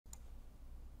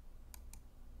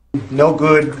No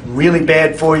good, really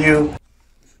bad for you.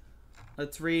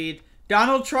 Let's read.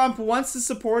 Donald Trump wants his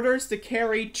supporters to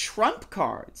carry Trump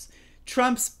cards.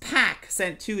 Trump's PAC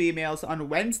sent 2 emails on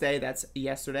Wednesday, that's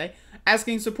yesterday,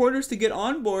 asking supporters to get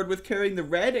on board with carrying the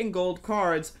red and gold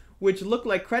cards, which look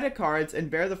like credit cards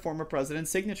and bear the former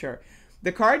president's signature.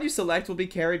 The card you select will be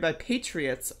carried by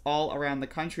patriots all around the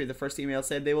country. The first email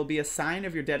said they will be a sign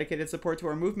of your dedicated support to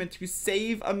our movement to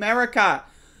save America.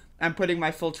 I'm putting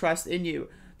my full trust in you.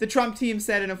 The Trump team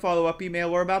said in a follow-up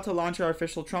email, we're about to launch our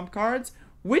official Trump cards,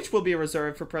 which will be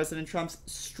reserved for President Trump's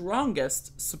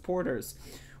strongest supporters.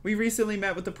 We recently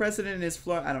met with the president and his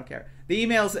floor. I don't care. The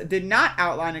emails did not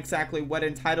outline exactly what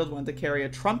entitled one to carry a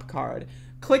Trump card.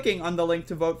 Clicking on the link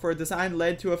to vote for a design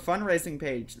led to a fundraising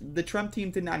page. The Trump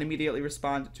team did not immediately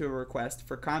respond to a request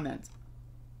for comment.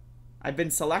 I've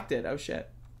been selected. Oh, shit.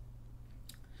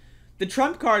 The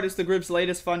Trump card is the group's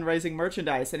latest fundraising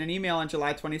merchandise. In an email on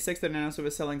July 26th, it announced it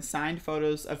was selling signed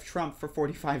photos of Trump for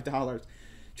 $45.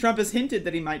 Trump has hinted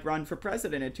that he might run for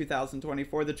president in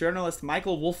 2024. The journalist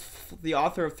Michael Wolff, the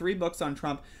author of 3 books on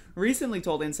Trump, recently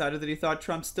told Insider that he thought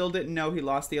Trump still didn't know he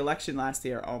lost the election last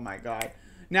year. Oh, my God.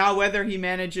 Now, whether he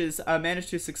managed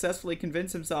to successfully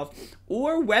convince himself,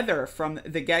 or whether from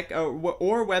the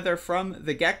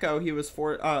get-go, he was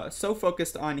so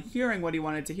focused on hearing what he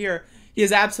wanted to hear, he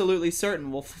is absolutely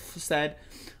certain. Wolf said,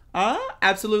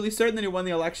 absolutely certain that he won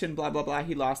the election. Blah blah blah.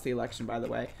 He lost the election, by the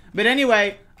way. But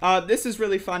anyway, this is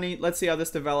really funny. Let's see how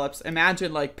this develops.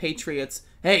 Imagine like patriots.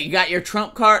 Hey, you got your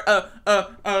Trump card?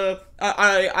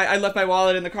 I left my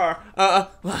wallet in the car.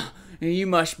 You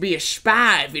must be a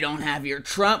spy if you don't have your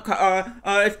Trump card.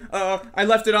 I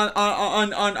left it on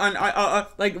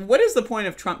like, what is the point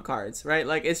of Trump cards, right?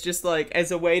 Like, it's just like as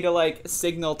a way to like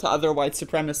signal to other white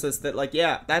supremacists that like,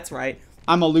 yeah, that's right.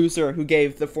 I'm a loser who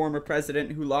gave the former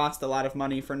president who lost a lot of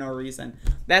money for no reason.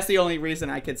 That's the only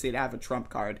reason I could see to have a Trump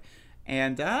card.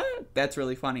 And that's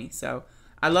really funny. So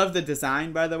I love the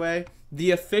design, by the way.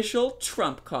 The official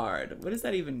Trump card. What does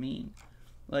that even mean?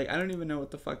 Like, I don't even know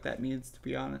what the fuck that means, to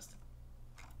be honest.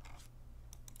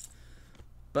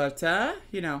 But,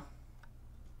 you know,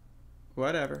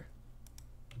 whatever.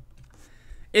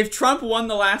 If Trump won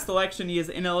the last election, he is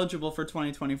ineligible for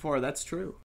 2024. That's true.